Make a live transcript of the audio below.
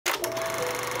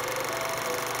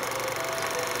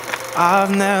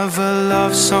I've never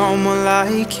loved someone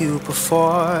like you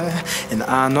before, and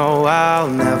I know I'll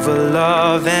never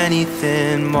love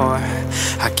anything more.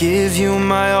 I give you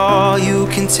my all, you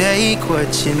can take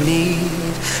what you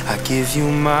need. I give you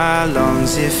my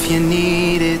lungs if you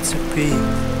need it to breathe.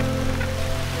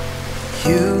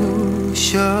 You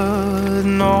should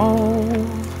know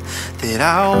that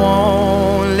I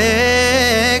won't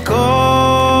let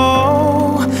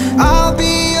go. I'll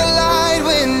be your light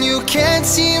when you can't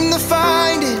seem to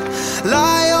find it.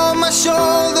 Lie on my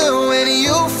shoulder when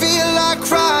you feel like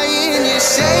crying. You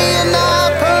say you're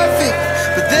not perfect,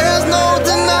 but there's no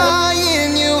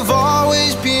denying you've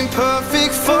always been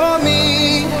perfect for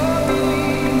me.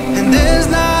 And there's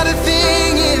not a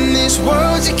thing in this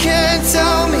world you can't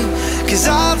tell me, 'cause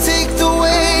I'll take the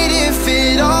weight if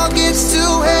it all gets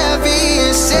too heavy.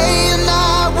 And say you're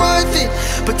not worth it,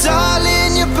 but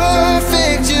darling, you're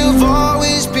perfect. You've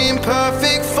always been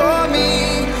perfect for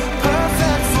me.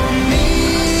 Perfect for me.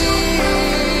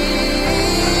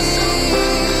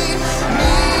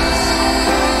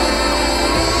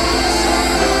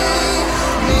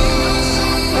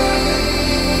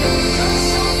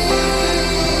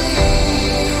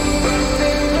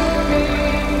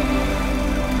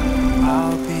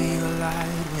 I'll be your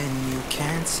light when you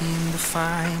can't seem to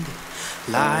find it.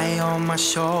 Lie on my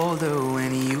shoulder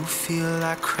when you feel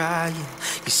like crying.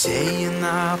 You say you're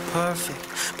not perfect,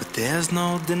 but there's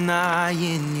no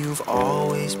denying you've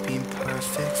always been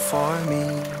perfect for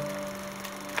me.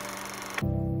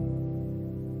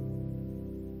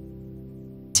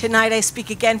 Tonight I speak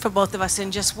again for both of us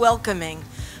in just welcoming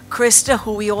Krista,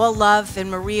 who we all love,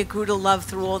 and Maria grew to love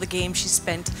through all the games she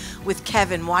spent with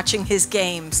Kevin, watching his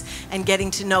games and getting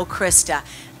to know Krista.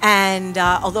 And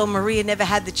although Maria never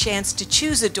had the chance to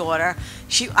choose a daughter,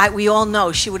 we all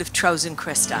know she would have chosen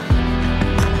Krista.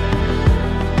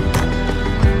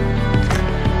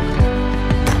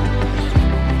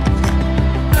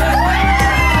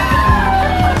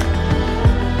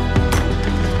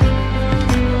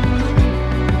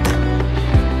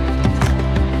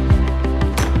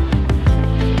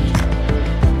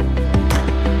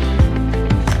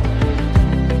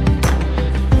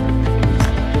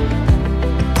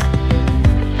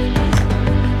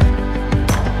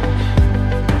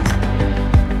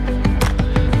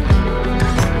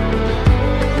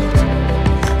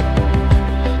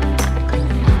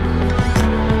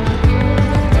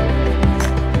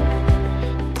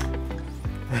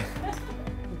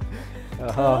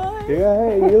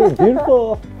 Yeah, you look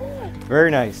beautiful.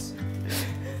 Very nice.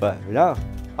 But no,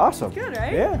 awesome. Good,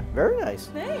 right? Yeah, very nice.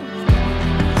 Thanks.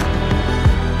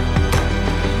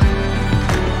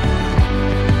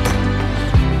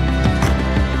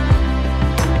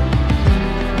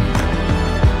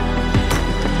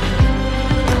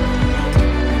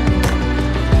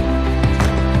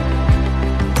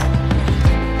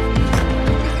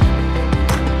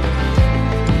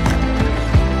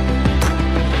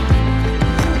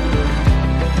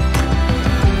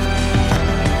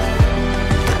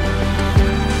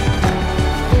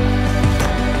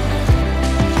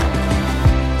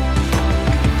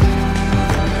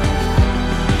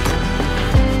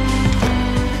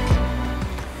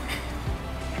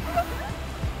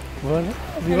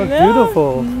 You look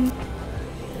beautiful.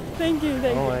 Thank you,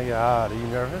 thank you. Oh my God, are you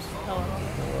nervous? Oh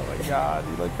my God,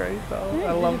 you look great though.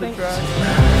 I love the dress.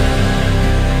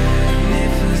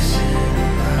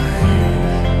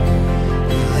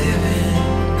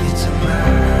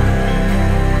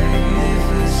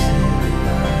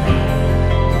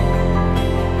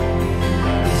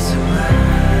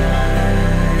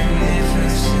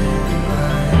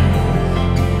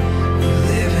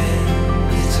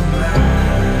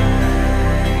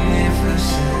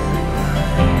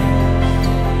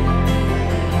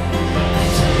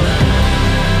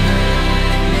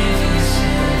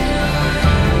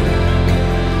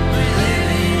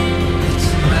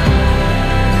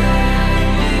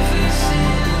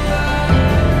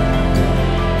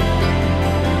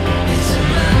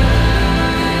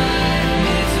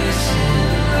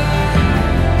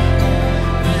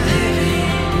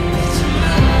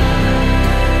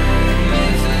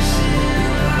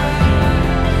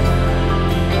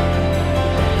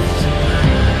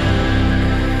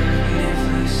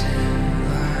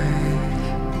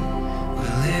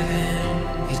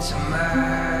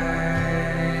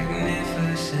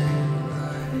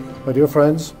 My dear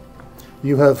friends,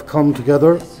 you have come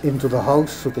together into the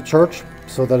house of the church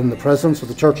so that in the presence of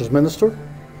the church's minister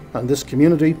and this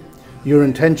community, your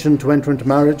intention to enter into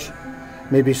marriage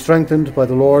may be strengthened by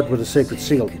the Lord with a sacred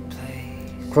seal.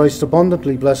 Christ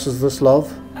abundantly blesses this love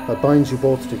that binds you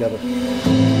both together.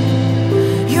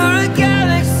 You're a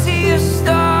galaxy of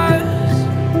stars.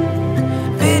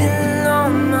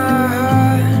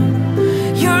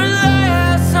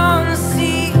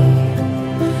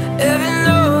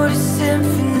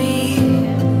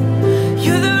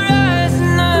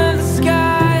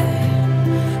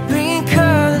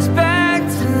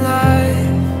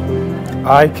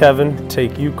 I, Kevin,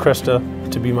 take you, Krista,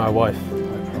 to be my wife.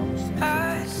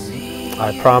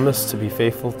 I promise to be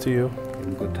faithful to you.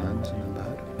 In good times and in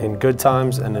bad. In good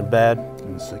times and in bad.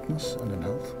 In sickness and in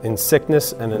health. In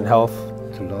sickness and in health.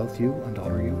 To love you and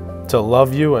honor you. To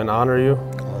love you and honor you.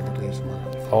 All the days of my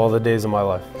life. All the days of my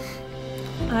life.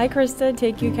 I, Krista,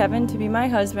 take you, Kevin, to be my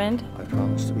husband. I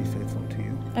promise to be faithful to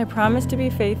you. I promise to be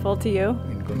faithful to you.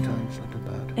 In good times and in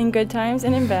bad. In good times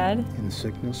and in bad. In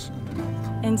sickness and in health.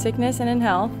 In sickness and in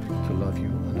health. To love you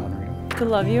and honor you. To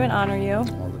love you and honor you.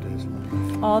 All the days of my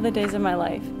life. All the days of my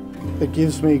life. It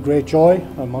gives me great joy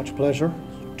and much pleasure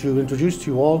to introduce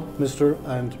to you all Mr.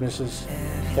 and Mrs.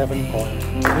 Kevin Coyle.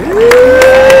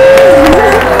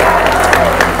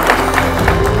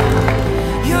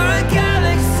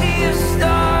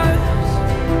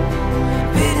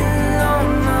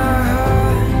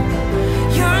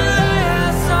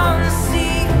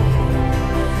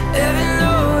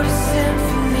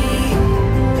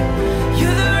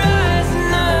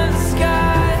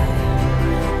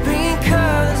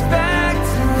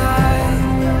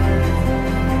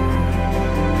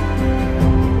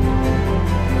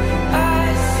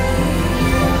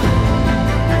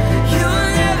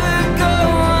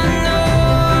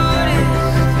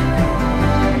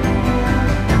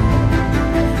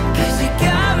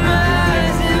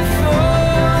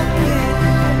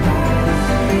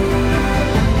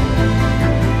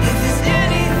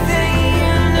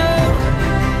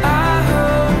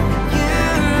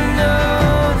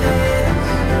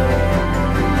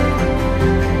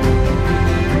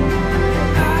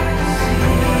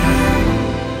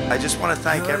 I just want to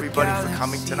thank everybody for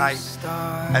coming tonight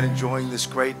and enjoying this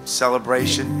great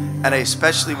celebration. And I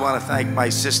especially want to thank my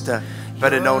sister,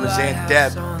 better known as Aunt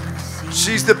Deb.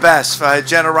 She's the best for her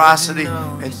generosity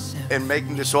and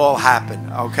making this all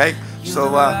happen, okay? So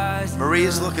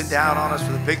Maria's looking down on us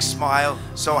with a big smile.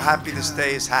 So happy this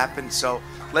day has happened. So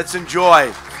let's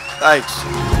enjoy. Thanks.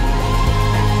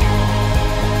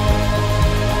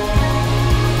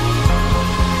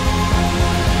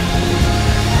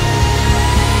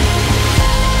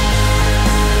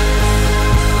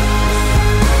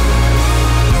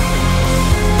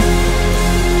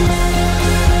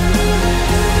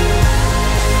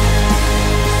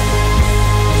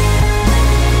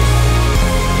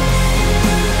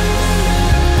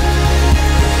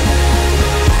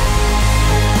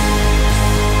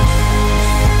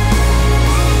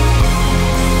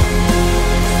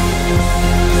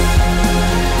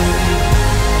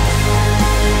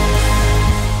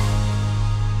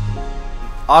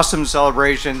 Awesome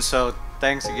celebration, so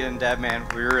thanks again, Dad, man.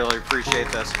 We really appreciate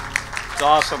this. It's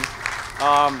awesome.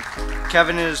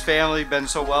 Kevin and his family been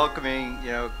so welcoming.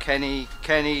 You know, Kenny,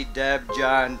 Deb,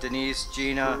 John, Denise,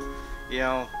 Gina. You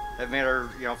know, have made our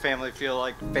family feel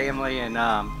like family, and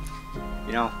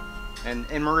you know,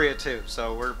 and Maria too.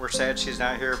 So we're sad she's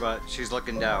not here, but she's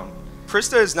looking down.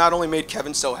 Krista has not only made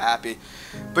Kevin so happy,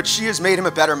 but she has made him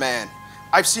a better man.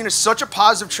 I've seen such a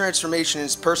positive transformation in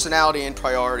his personality and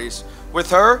priorities.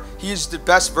 With her, he is the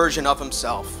best version of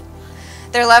himself.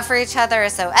 Their love for each other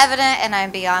is so evident, and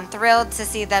I'm beyond thrilled to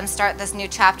see them start this new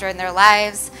chapter in their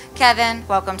lives. Kevin,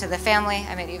 welcome to the family.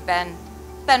 I mean, you've been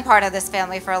part of this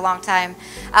family for a long time.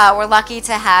 We're lucky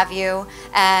to have you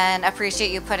and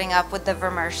appreciate you putting up with the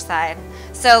Vermersch side.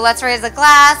 So let's raise a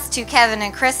glass to Kevin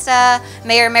and Krista.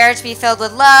 May your marriage be filled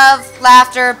with love,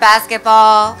 laughter,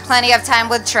 basketball, plenty of time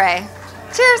with Trey.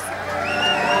 Cheers.